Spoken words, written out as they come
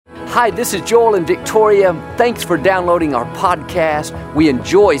Hi, this is Joel and Victoria. Thanks for downloading our podcast. We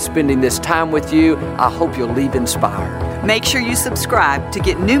enjoy spending this time with you. I hope you'll leave inspired. Make sure you subscribe to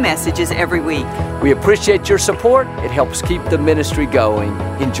get new messages every week. We appreciate your support. It helps keep the ministry going.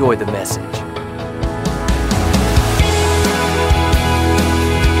 Enjoy the message.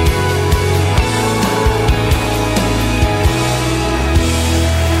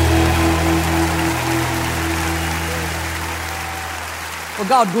 Well,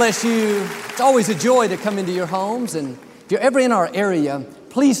 God bless you. It's always a joy to come into your homes. And if you're ever in our area,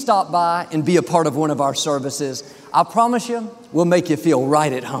 please stop by and be a part of one of our services. I promise you, we'll make you feel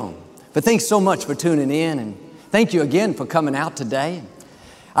right at home. But thanks so much for tuning in. And thank you again for coming out today.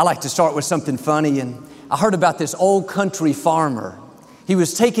 I like to start with something funny. And I heard about this old country farmer. He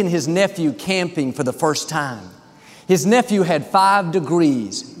was taking his nephew camping for the first time. His nephew had 5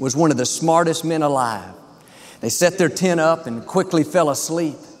 degrees, was one of the smartest men alive. They set their tent up and quickly fell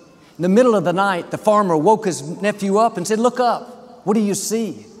asleep. In the middle of the night, the farmer woke his nephew up and said, "Look up. What do you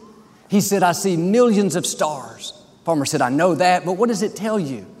see?" He said, "I see millions of stars." Farmer said, "I know that, but what does it tell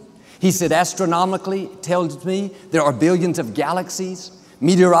you?" He said, "Astronomically, it tells me there are billions of galaxies.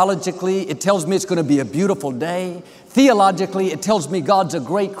 Meteorologically, it tells me it's going to be a beautiful day. Theologically, it tells me God's a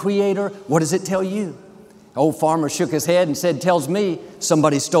great creator. What does it tell you?" The old farmer shook his head and said, "Tells me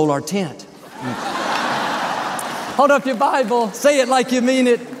somebody stole our tent." Hold up your Bible. Say it like you mean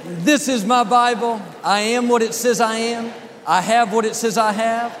it. This is my Bible. I am what it says I am. I have what it says I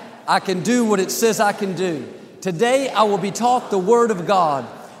have. I can do what it says I can do. Today I will be taught the Word of God.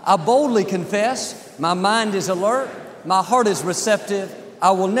 I boldly confess, my mind is alert, my heart is receptive.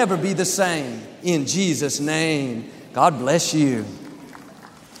 I will never be the same. In Jesus' name, God bless you.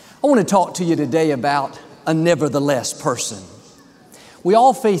 I want to talk to you today about a nevertheless person. We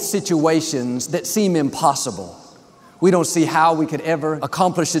all face situations that seem impossible. We don't see how we could ever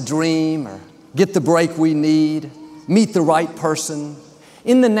accomplish a dream or get the break we need, meet the right person.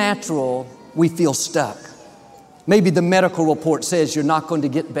 In the natural, we feel stuck. Maybe the medical report says you're not going to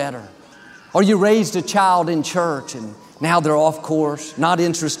get better. Or you raised a child in church and now they're off course, not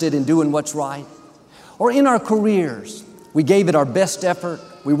interested in doing what's right. Or in our careers, we gave it our best effort,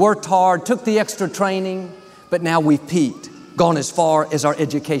 we worked hard, took the extra training, but now we've peaked, gone as far as our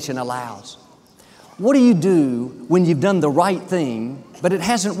education allows. What do you do when you've done the right thing, but it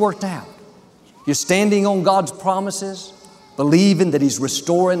hasn't worked out? You're standing on God's promises, believing that He's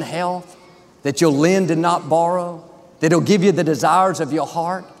restoring health, that you'll lend and not borrow, that He'll give you the desires of your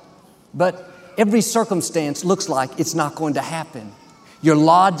heart. But every circumstance looks like it's not going to happen. Your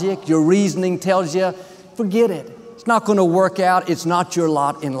logic, your reasoning tells you, forget it. It's not going to work out. It's not your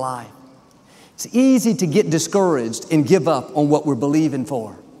lot in life. It's easy to get discouraged and give up on what we're believing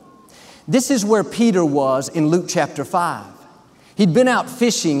for. This is where Peter was in Luke chapter 5. He'd been out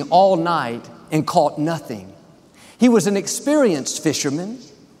fishing all night and caught nothing. He was an experienced fisherman.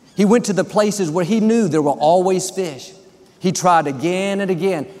 He went to the places where he knew there were always fish. He tried again and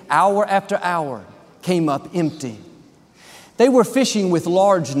again, hour after hour, came up empty. They were fishing with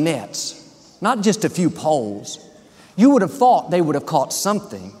large nets, not just a few poles. You would have thought they would have caught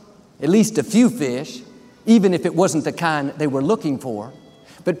something, at least a few fish, even if it wasn't the kind they were looking for.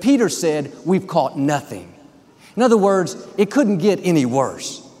 But Peter said, "We've caught nothing." In other words, it couldn't get any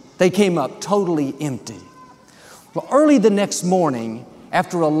worse. They came up totally empty. Well, early the next morning,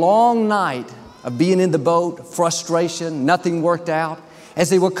 after a long night of being in the boat, frustration, nothing worked out, as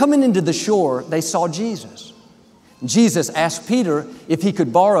they were coming into the shore, they saw Jesus. Jesus asked Peter if he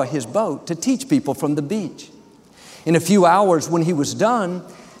could borrow his boat to teach people from the beach. In a few hours when he was done,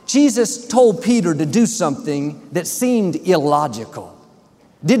 Jesus told Peter to do something that seemed illogical.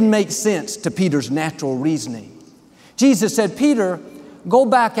 Didn't make sense to Peter's natural reasoning. Jesus said, "Peter, go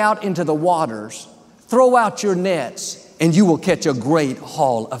back out into the waters, throw out your nets, and you will catch a great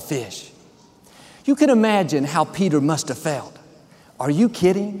haul of fish." You can imagine how Peter must have felt. Are you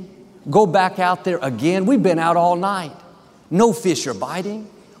kidding? Go back out there again? We've been out all night. No fish are biting.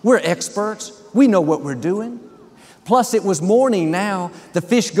 We're experts. We know what we're doing. Plus, it was morning now. The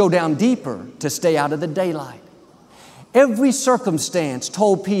fish go down deeper to stay out of the daylight. Every circumstance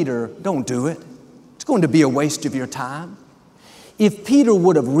told Peter, don't do it. It's going to be a waste of your time. If Peter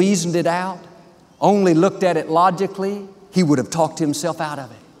would have reasoned it out, only looked at it logically, he would have talked himself out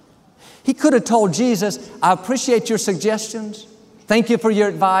of it. He could have told Jesus, "I appreciate your suggestions. Thank you for your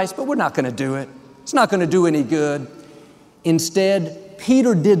advice, but we're not going to do it. It's not going to do any good." Instead,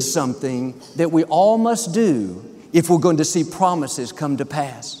 Peter did something that we all must do if we're going to see promises come to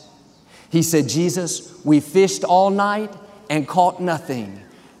pass. He said, "Jesus, we fished all night and caught nothing.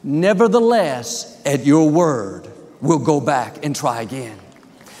 Nevertheless, at your word, we'll go back and try again."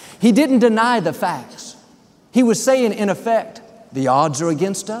 He didn't deny the facts. He was saying, in effect, the odds are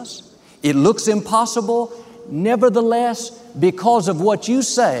against us. It looks impossible. Nevertheless, because of what you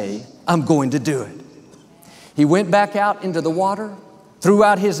say, I'm going to do it. He went back out into the water, threw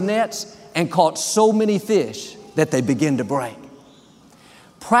out his nets, and caught so many fish that they began to break.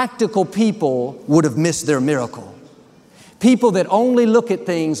 Practical people would have missed their miracle. People that only look at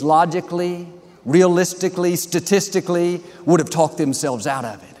things logically, realistically, statistically, would have talked themselves out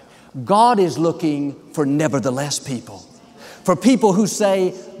of it. God is looking for nevertheless people. For people who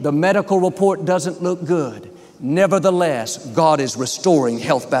say, the medical report doesn't look good. Nevertheless, God is restoring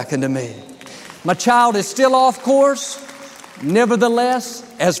health back into me. My child is still off course. Nevertheless,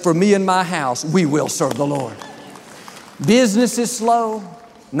 as for me and my house, we will serve the Lord. Business is slow.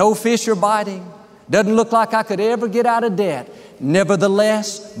 No fish are biting. Doesn't look like I could ever get out of debt.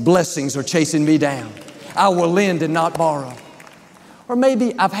 Nevertheless, blessings are chasing me down. I will lend and not borrow. Or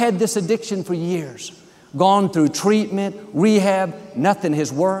maybe I've had this addiction for years, gone through treatment, rehab, nothing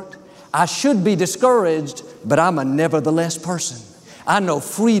has worked. I should be discouraged, but I'm a nevertheless person. I know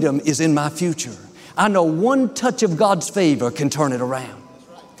freedom is in my future. I know one touch of God's favor can turn it around.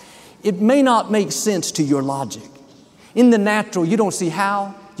 It may not make sense to your logic. In the natural, you don't see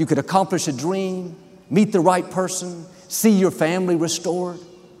how you could accomplish a dream, meet the right person, see your family restored.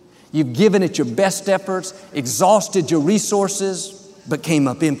 You've given it your best efforts, exhausted your resources, but came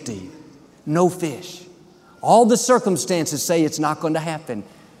up empty. No fish. All the circumstances say it's not going to happen.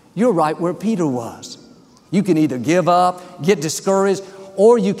 You're right where Peter was. You can either give up, get discouraged,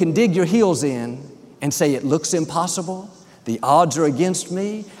 or you can dig your heels in and say it looks impossible. The odds are against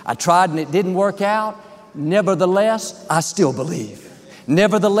me. I tried and it didn't work out. Nevertheless, I still believe.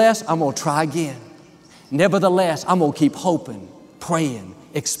 Nevertheless, I'm going to try again. Nevertheless, I'm going to keep hoping, praying,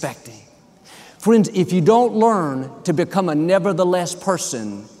 expecting. Friends, if you don't learn to become a nevertheless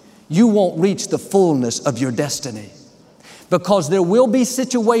person, you won't reach the fullness of your destiny. Because there will be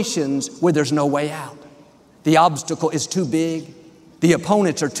situations where there's no way out. The obstacle is too big. The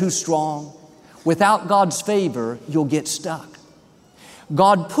opponents are too strong. Without God's favor, you'll get stuck.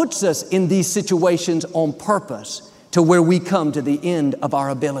 God puts us in these situations on purpose to where we come to the end of our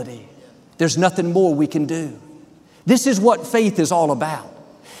ability. There's nothing more we can do. This is what faith is all about.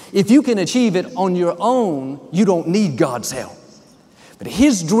 If you can achieve it on your own, you don't need God's help. But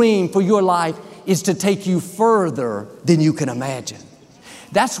His dream for your life is to take you further than you can imagine.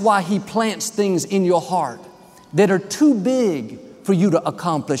 That's why He plants things in your heart that are too big for you to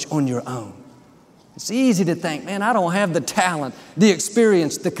accomplish on your own. It's easy to think, man, I don't have the talent, the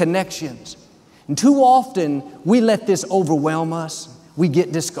experience, the connections. And too often we let this overwhelm us. We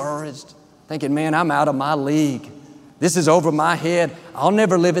get discouraged, thinking, man, I'm out of my league. This is over my head. I'll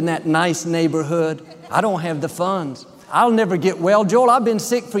never live in that nice neighborhood. I don't have the funds. I'll never get well. Joel, I've been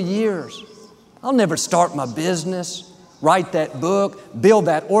sick for years. I'll never start my business, write that book, build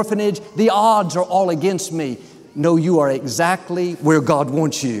that orphanage. The odds are all against me. No, you are exactly where God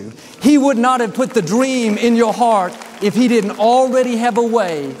wants you. He would not have put the dream in your heart if He didn't already have a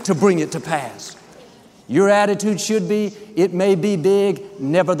way to bring it to pass. Your attitude should be, it may be big,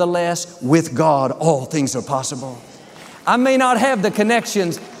 nevertheless, with God, all things are possible. I may not have the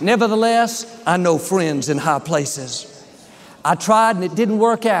connections, nevertheless, I know friends in high places. I tried and it didn't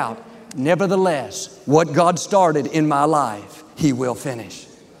work out. Nevertheless, what God started in my life, He will finish.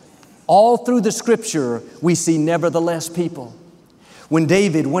 All through the Scripture, we see nevertheless people. When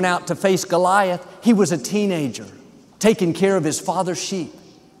David went out to face Goliath, he was a teenager, taking care of his father's sheep.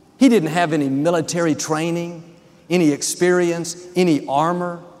 He didn't have any military training, any experience, any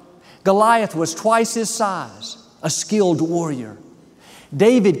armor. Goliath was twice his size, a skilled warrior.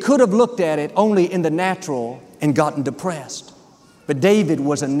 David could have looked at it only in the natural and gotten depressed. But David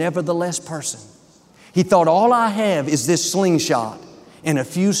was a nevertheless person. He thought, all I have is this slingshot and a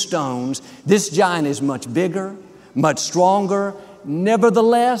few stones. This giant is much bigger, much stronger.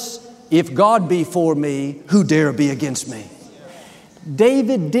 Nevertheless, if God be for me, who dare be against me?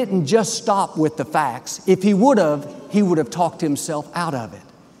 David didn't just stop with the facts. If he would have talked himself out of it.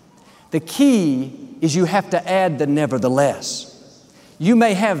 The key is you have to add the nevertheless. You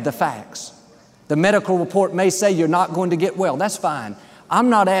may have the facts. The medical report may say you're not going to get well. That's fine. I'm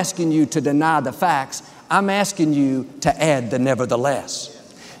not asking you to deny the facts. I'm asking you to add the nevertheless.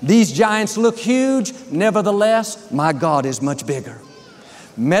 These giants look huge. Nevertheless, my God is much bigger.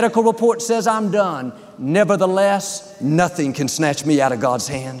 Medical report says I'm done. Nevertheless, nothing can snatch me out of God's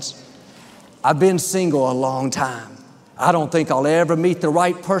hands. I've been single a long time. I don't think I'll ever meet the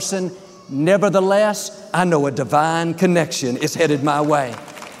right person. Nevertheless, I know a divine connection is headed my way.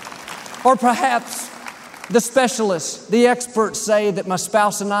 Or perhaps The specialists, the experts say that my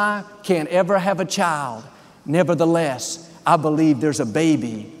spouse and I can't ever have a child. Nevertheless, I believe there's a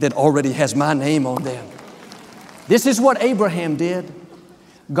baby that already has my name on them. This is what Abraham did.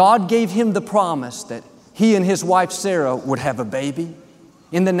 God gave him the promise that he and his wife Sarah would have a baby.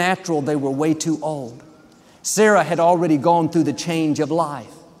 In the natural, they were way too old. Sarah had already gone through the change of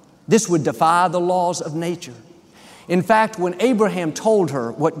life. This would defy the laws of nature. In fact, when Abraham told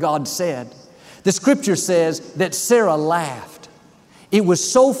her what God said, the scripture says that Sarah laughed. It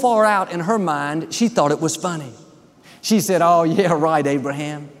was so far out in her mind, she thought it was funny. She said, "Oh, yeah, right,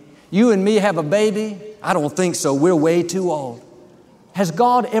 Abraham. You and me have a baby? I don't think so. We're way too old." Has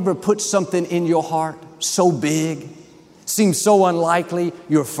God ever put something in your heart so big, seems so unlikely,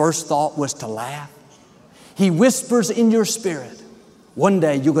 your first thought was to laugh? He whispers in your spirit, one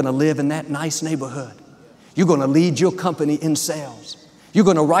day you're going to live in that nice neighborhood. You're going to lead your company in sales. You're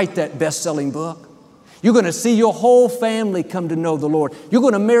going to write that best-selling book. You're going to see your whole family come to know the Lord. You're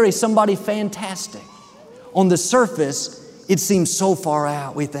going to marry somebody fantastic. On the surface, it seems so far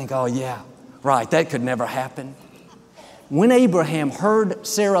out. We think, oh yeah, right, that could never happen. When Abraham heard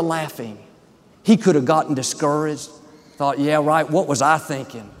Sarah laughing, he could have gotten discouraged. Thought, yeah, right, what was I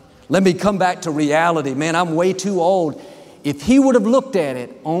thinking? Let me come back to reality. Man, I'm way too old. If he would have looked at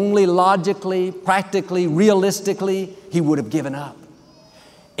it only logically, practically, realistically, he would have given up.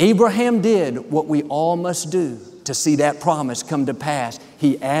 Abraham did what we all must do to see that promise come to pass.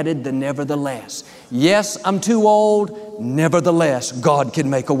 He added the nevertheless. Yes, I'm too old. Nevertheless, God can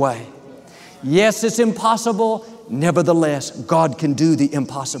make a way. Yes, it's impossible. Nevertheless, God can do the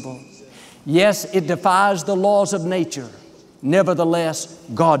impossible. Yes, it defies the laws of nature. Nevertheless,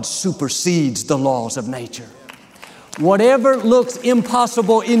 God supersedes the laws of nature. Whatever looks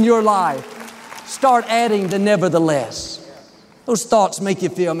impossible in your life, start adding the nevertheless. Those thoughts make you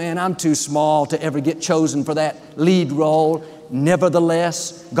feel, man, I'm too small to ever get chosen for that lead role.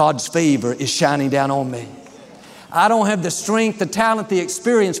 Nevertheless, God's favor is shining down on me. I don't have the strength, the talent, the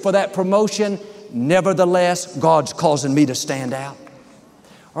experience for that promotion. Nevertheless, God's causing me to stand out.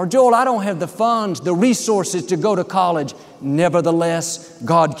 Or Joel, I don't have the funds, the resources to go to college. Nevertheless,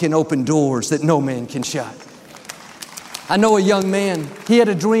 God can open doors that no man can shut. I know a young man, he had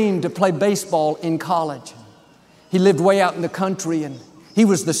a dream to play baseball in college. He lived way out in the country and he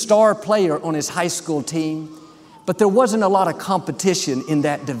was the star player on his high school team, but there wasn't a lot of competition in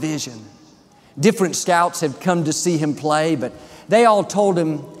that division. Different scouts had come to see him play, but they all told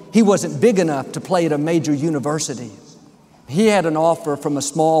him he wasn't big enough to play at a major university. He had an offer from a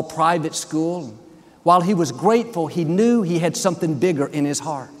small private school. While he was grateful, he knew he had something bigger in his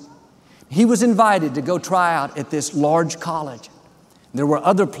heart. He was invited to go try out at this large college. There were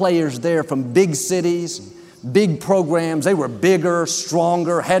other players there from big cities, big programs. They were bigger,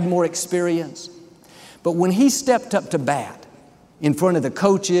 stronger, had more experience. But when he stepped up to bat in front of the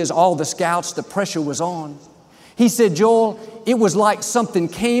coaches, all the scouts, the pressure was on. He said, Joel, it was like something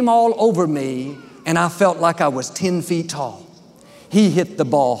came all over me and I felt like I was 10 feet tall. He hit the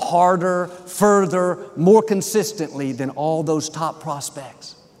ball harder, further, more consistently than all those top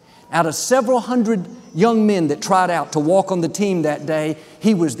prospects. Out of several hundred young men that tried out to walk on the team that day,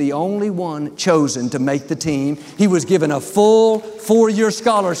 he was the only one chosen to make the team. He was given a full 4-year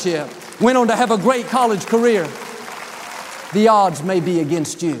scholarship, went on to have a great college career. The odds may be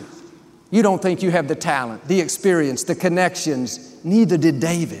against you. You don't think you have the talent, the experience, the connections. Neither did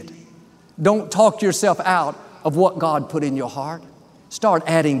David. Don't talk yourself out of what God put in your heart. Start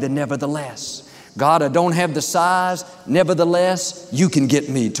adding the nevertheless. God, I don't have the size. Nevertheless, you can get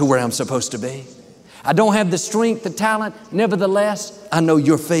me to where I'm supposed to be. I don't have the strength, the talent. Nevertheless, I know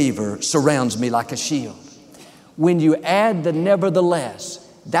your favor surrounds me like a shield. When you add the nevertheless,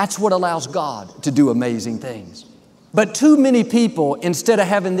 that's what allows God to do amazing things. But too many people, instead of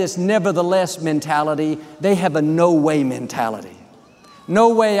having this nevertheless mentality, they have a no way mentality.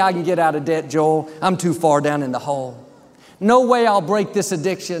 No way I can get out of debt, Joel. I'm too far down in the hole. No way I'll break this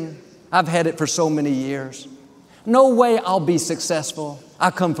addiction. I've had it for so many years. No way I'll be successful.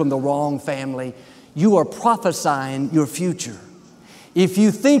 I come from the wrong family. You are prophesying your future. If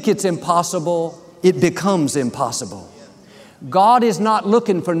you think it's impossible, it becomes impossible. God is not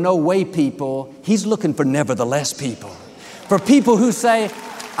looking for no way people. He's looking for nevertheless people. For people who say,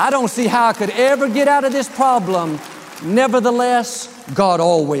 I don't see how I could ever get out of this problem. Nevertheless, God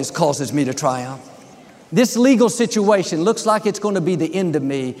always causes me to triumph. This legal situation looks like it's going to be the end of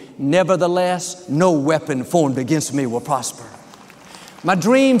me. Nevertheless, no weapon formed against me will prosper. My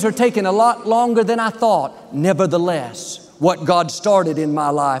dreams are taking a lot longer than I thought. Nevertheless, what God started in my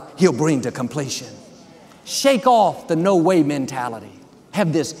life, He'll bring to completion. Shake off the no way mentality.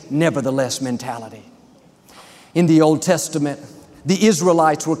 Have this nevertheless mentality. In the Old Testament, the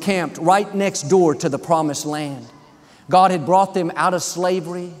Israelites were camped right next door to the Promised Land. God had brought them out of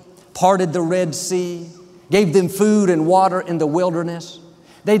slavery, parted the Red Sea, gave them food and water in the wilderness.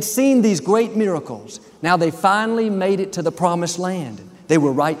 They'd seen these great miracles. Now they finally made it to the Promised Land. They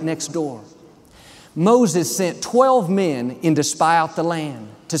were right next door. Moses sent 12 men in to spy out the land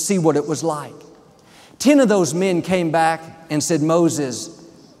to see what it was like. 10 of those men came back and said, Moses,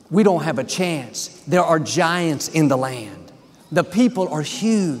 we don't have a chance. There are giants in the land. The people are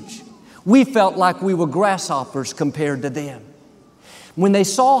huge. We felt like we were grasshoppers compared to them. When they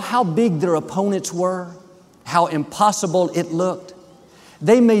saw how big their opponents were, how impossible it looked,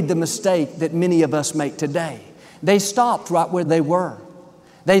 they made the mistake that many of us make today. They stopped right where they were.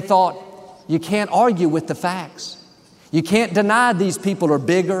 They thought, you can't argue with the facts. You can't deny these people are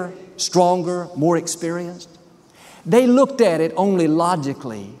bigger, stronger, more experienced. They looked at it only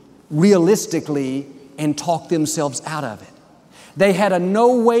logically, realistically, and talked themselves out of it. They had a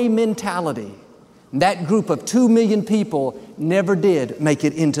no-way mentality. That group of 2 million people never did make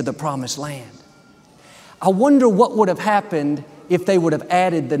it into the Promised Land. I wonder what would have happened if they would have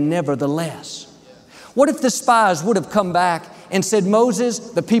added the nevertheless. What if the spies would have come back and said, Moses,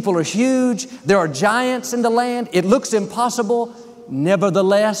 the people are huge, there are giants in the land, it looks impossible,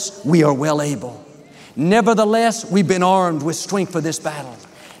 nevertheless, we are well able. Nevertheless, we've been armed with strength for this battle.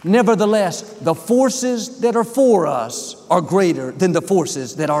 Nevertheless, the forces that are for us are greater than the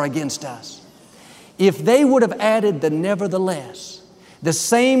forces that are against us. If they would have added the nevertheless, the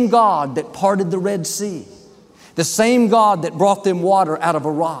same God that parted the Red Sea, the same God that brought them water out of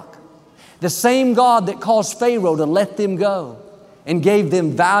a rock, the same God that caused Pharaoh to let them go and gave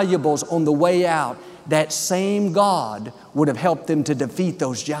them valuables on the way out, that same God would have helped them to defeat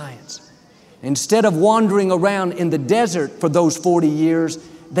those giants. Instead of wandering around in the desert for those 40 years,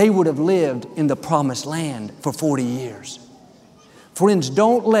 they would have lived in the Promised Land for 40 years. Friends,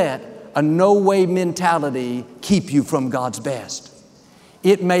 don't let a no-way mentality keep you from God's best.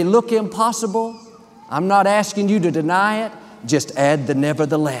 It may look impossible. I'm not asking you to deny it. Just add the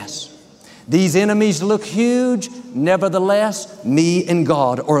nevertheless. These enemies look huge. Nevertheless, me and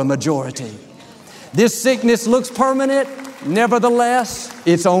God are a majority. This sickness looks permanent. Nevertheless,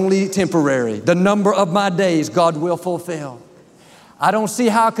 it's only temporary. The number of my days God will fulfill. I don't see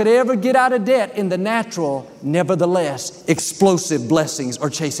how I could ever get out of debt in the natural. Nevertheless, explosive blessings are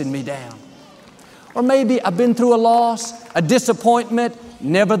chasing me down. Or maybe I've been through a loss, a disappointment.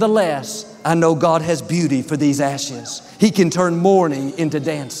 Nevertheless, I know God has beauty for these ashes. He can turn mourning into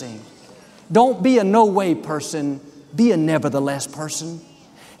dancing. Don't be a no-way person. Be a nevertheless person.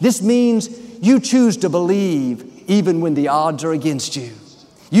 This means you choose to believe even when the odds are against you.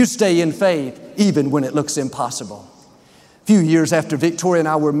 You stay in faith even when it looks impossible. A few years after Victoria and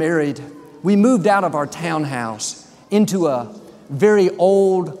I were married, we moved out of our townhouse into a very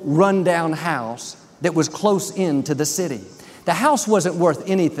old, rundown house that was close in to the city. The house wasn't worth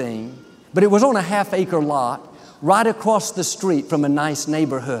anything, but it was on a half-acre lot right across the street from a nice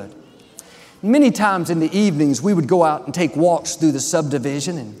neighborhood. Many times in the evenings, we would go out and take walks through the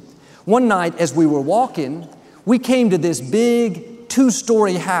subdivision. And one night as we were walking, we came to this big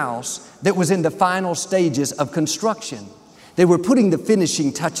 2-story house that was in the final stages of construction. They were putting the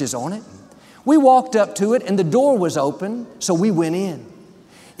finishing touches on it. We walked up to it and the door was open, so we went in.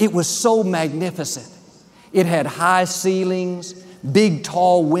 It was so magnificent. It had high ceilings, big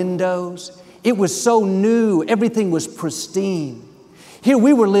tall windows. It was so new. Everything was pristine. Here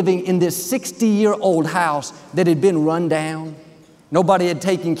we were living in this 60-year-old house that had been run down. Nobody had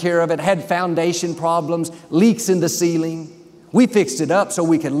taken care of it, had foundation problems, leaks in the ceiling. We fixed it up so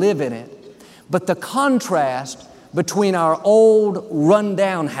we could live in it. But the contrast between our old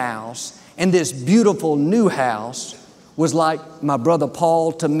run-down house and this beautiful new house was like my brother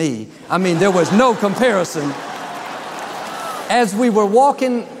Paul to me. I mean, there was no comparison. As we were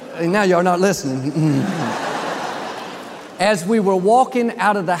walking, now y'all not listening. As we were walking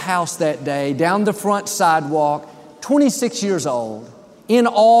out of the house that day, down the front sidewalk, 26 years old, in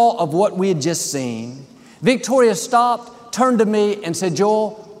awe of what we had just seen, Victoria stopped, turned to me and said,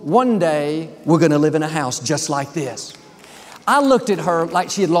 Joel, one day we're going to live in a house just like this. I looked at her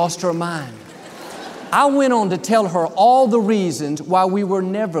like she had lost her mind. I went on to tell her all the reasons why we were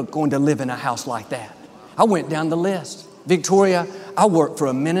never going to live in a house like that. I went down the list. Victoria, I work for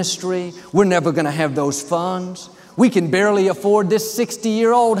a ministry. We're never going to have those funds. We can barely afford this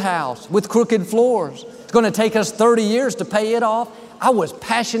 60-year-old house with crooked floors. It's going to take us 30 years to pay it off. I was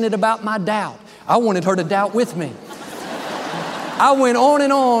passionate about my doubt. I wanted her to doubt with me. I went on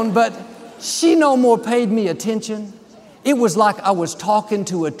and on, but she no more paid me attention. It was like I was talking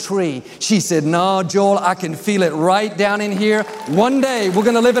to a tree. She said, "No, Joel, I can feel it right down in here. One day we're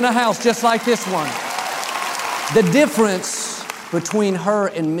going to live in a house just like this one." The difference between her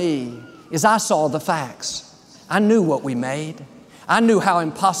and me is I saw the facts. I knew what we made. I knew how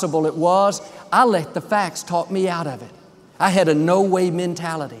impossible it was. I let the facts talk me out of it. I had a no-way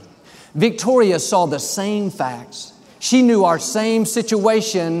mentality. Victoria saw the same facts. She knew our same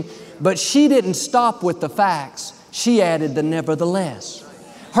situation, but she didn't stop with the facts. She added the nevertheless.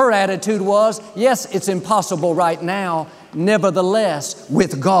 Her attitude was, yes, it's impossible right now. Nevertheless,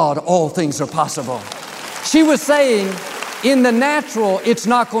 with God, all things are possible. She was saying, in the natural, it's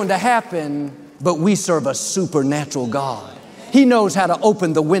not going to happen, but we serve a supernatural God. He knows how to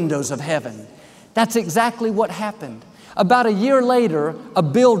open the windows of heaven. That's exactly what happened. About a year later, a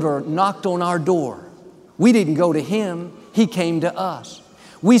builder knocked on our door. We didn't go to him. He came to us.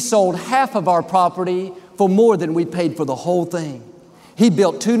 We sold half of our property for more than we paid for the whole thing. He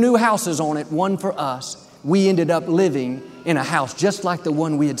built 2 new houses on it, one for us. We ended up living in a house just like the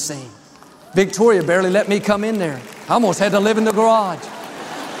one we had seen. Victoria barely let me come in there. I almost had to live in the garage.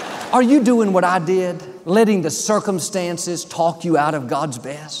 Are you doing what I did? Letting the circumstances talk you out of God's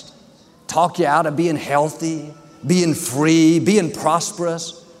best? Talk you out of being healthy, being free, being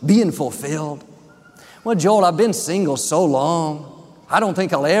prosperous, being fulfilled? Well, Joel, I've been single so long. I don't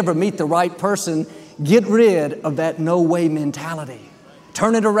think I'll ever meet the right person. Get rid of that no-way mentality.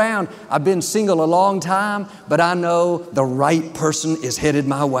 Turn it around. I've been single a long time, but I know the right person is headed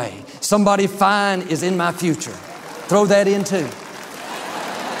my way. Somebody fine is in my future. Throw that in too.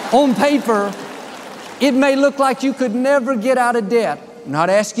 On paper, it may look like you could never get out of debt. I'm not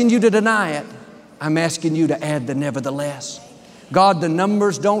asking you to deny it. I'm asking you to add the nevertheless. God, the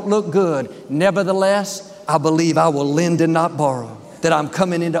numbers don't look good. Nevertheless, I believe I will lend and not borrow, that I'm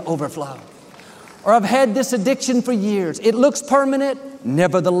coming into overflow. Or I've had this addiction for years. It looks permanent.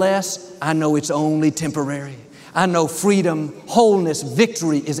 Nevertheless, I know it's only temporary. I know freedom, wholeness,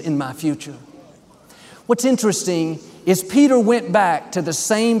 victory is in my future. What's interesting is Peter went back to the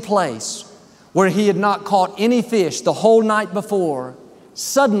same place where he had not caught any fish the whole night before.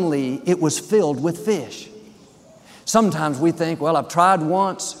 Suddenly, it was filled with fish. Sometimes we think, well, I've tried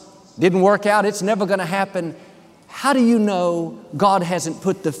once, didn't work out, it's never going to happen. How do you know God hasn't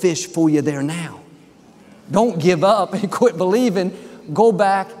put the fish for you there now? Don't give up and quit believing. Go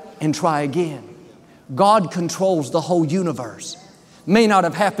back and try again. God controls the whole universe. May not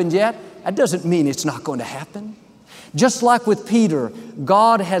have happened yet. That doesn't mean it's not going to happen. Just like with Peter,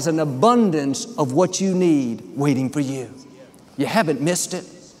 God has an abundance of what you need waiting for you. You haven't missed it.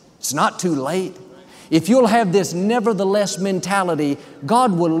 It's not too late. If you'll have this nevertheless mentality,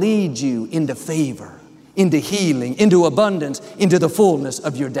 God will lead you into favor, into healing, into abundance, into the fullness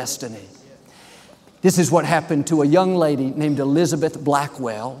of your destiny. This is what happened to a young lady named Elizabeth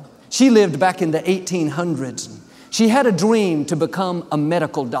Blackwell. She lived back in the 1800s. She had a dream to become a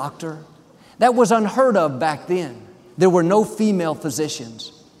medical doctor. That was unheard of back then. There were no female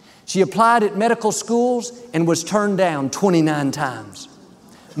physicians. She applied at medical schools and was turned down 29 times.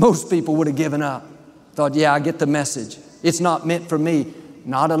 Most people would have given up. Thought, yeah, I get the message. It's not meant for me.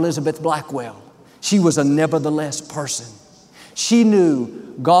 Not Elizabeth Blackwell. She was a nevertheless person. She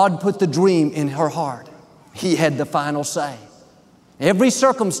knew God put the dream in her heart. He had the final say. Every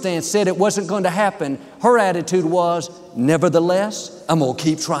circumstance said it wasn't going to happen. Her attitude was, nevertheless, I'm going to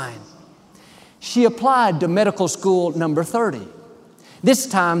keep trying. She applied to medical school number 30. This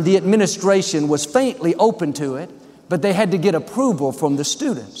time, the administration was faintly open to it, but they had to get approval from the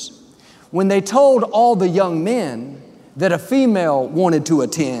students. When they told all the young men that a female wanted to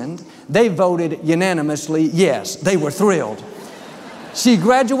attend, they voted unanimously yes. They were thrilled. She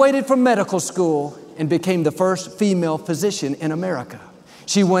graduated from medical school and became the first female physician in America.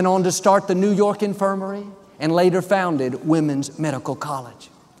 She went on to start the New York Infirmary and later founded Women's Medical College.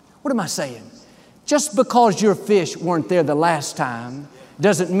 What am I saying? Just because your fish weren't there the last time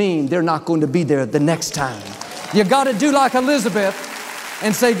doesn't mean they're not going to be there the next time. You got to do like Elizabeth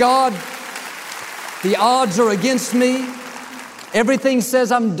and say, God, the odds are against me. Everything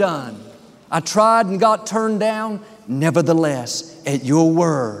says I'm done. I tried and got turned down. Nevertheless, at your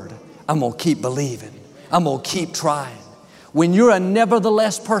word, I'm going to keep believing. I'm going to keep trying. When you're a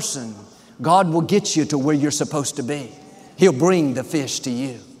nevertheless person, God will get you to where you're supposed to be. He'll bring the fish to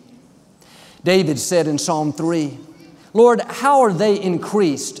you. David said in Psalm 3, Lord, how are they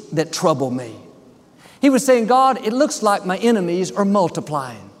increased that trouble me? He was saying, God, it looks like my enemies are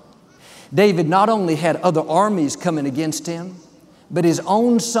multiplying. David not only had other armies coming against him, but his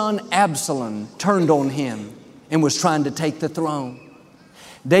own son Absalom turned on him and was trying to take the throne.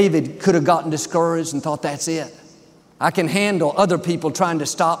 David could have gotten discouraged and thought, that's it. I can handle other people trying to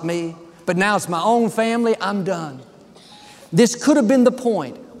stop me, but now it's my own family, I'm done. This could have been the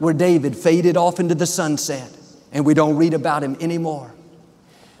point where David faded off into the sunset and we don't read about him anymore.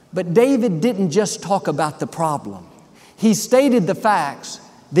 But David didn't just talk about the problem. He stated the facts,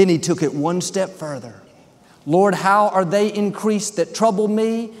 then he took it one step further. Lord, how are they increased that trouble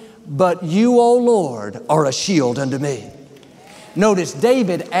me? But you, O Lord, are a shield unto me. Notice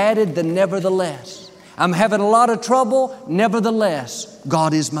David added the nevertheless. I'm having a lot of trouble, nevertheless,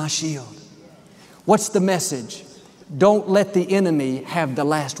 God is my shield. What's the message? Don't let the enemy have the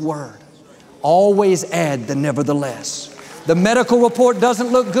last word. Always add the nevertheless. The medical report doesn't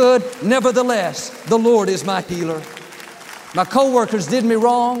look good, nevertheless, the Lord is my healer. My coworkers did me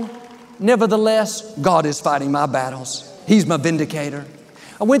wrong, nevertheless, God is fighting my battles. He's my vindicator.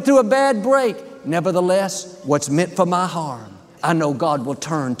 I went through a bad break, nevertheless, what's meant for my harm, I know God will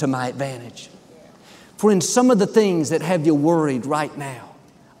turn to my advantage. For in some of the things that have you worried right now,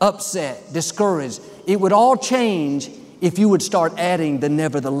 upset, discouraged, it would all change if you would start adding the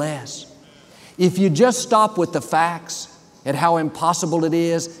nevertheless. If you just stop with the facts and how impossible it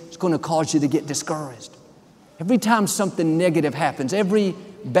is, it's going to cause you to get discouraged. Every time something negative happens, every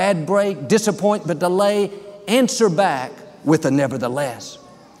bad break, disappointment, delay, answer back with a nevertheless.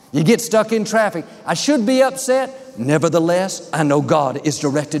 You get stuck in traffic. I should be upset. Nevertheless, I know God has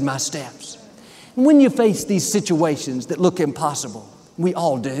directed my steps. And when you face these situations that look impossible, we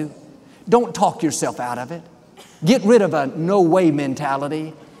all do, don't talk yourself out of it. Get rid of a no way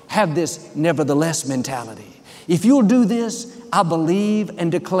mentality. Have this nevertheless mentality. If you'll do this, I believe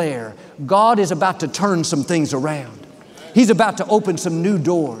and declare God is about to turn some things around. He's about to open some new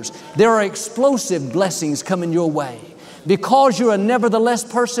doors. There are explosive blessings coming your way. Because you're a nevertheless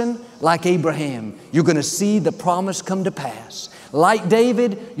person, like Abraham, you're going to see the promise come to pass. Like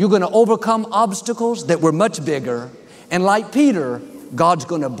David, you're going to overcome obstacles that were much bigger. And like Peter, God's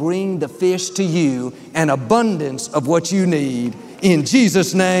going to bring the fish to you, an abundance of what you need. In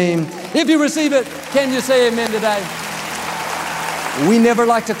Jesus' name. If you receive it, can you say amen today? We never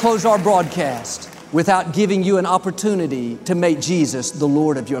like to close our broadcast without giving you an opportunity to make Jesus the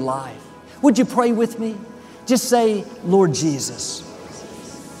Lord of your life. Would you pray with me? Just say, Lord Jesus,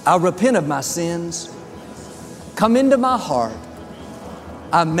 I repent of my sins. Come into my heart.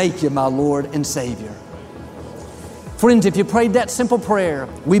 I make you my Lord and Savior. Friends, if you prayed that simple prayer,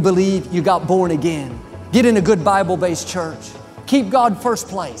 we believe you got born again. Get in a good Bible-based church. Keep God first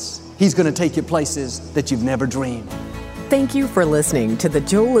place. He's going to take you places that you've never dreamed. Thank you for listening to the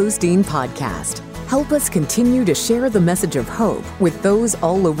Joel Osteen Podcast. Help us continue to share the message of hope with those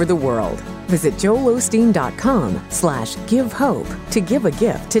all over the world. Visit joelosteen.com/give hope to give a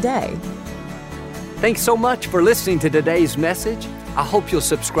gift today. Thanks so much for listening to today's message. I hope you'll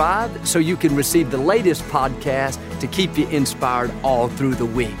subscribe so you can receive the latest podcast to keep you inspired all through the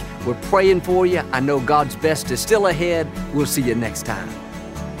week. We're praying for you. I know God's best is still ahead. We'll see you next time.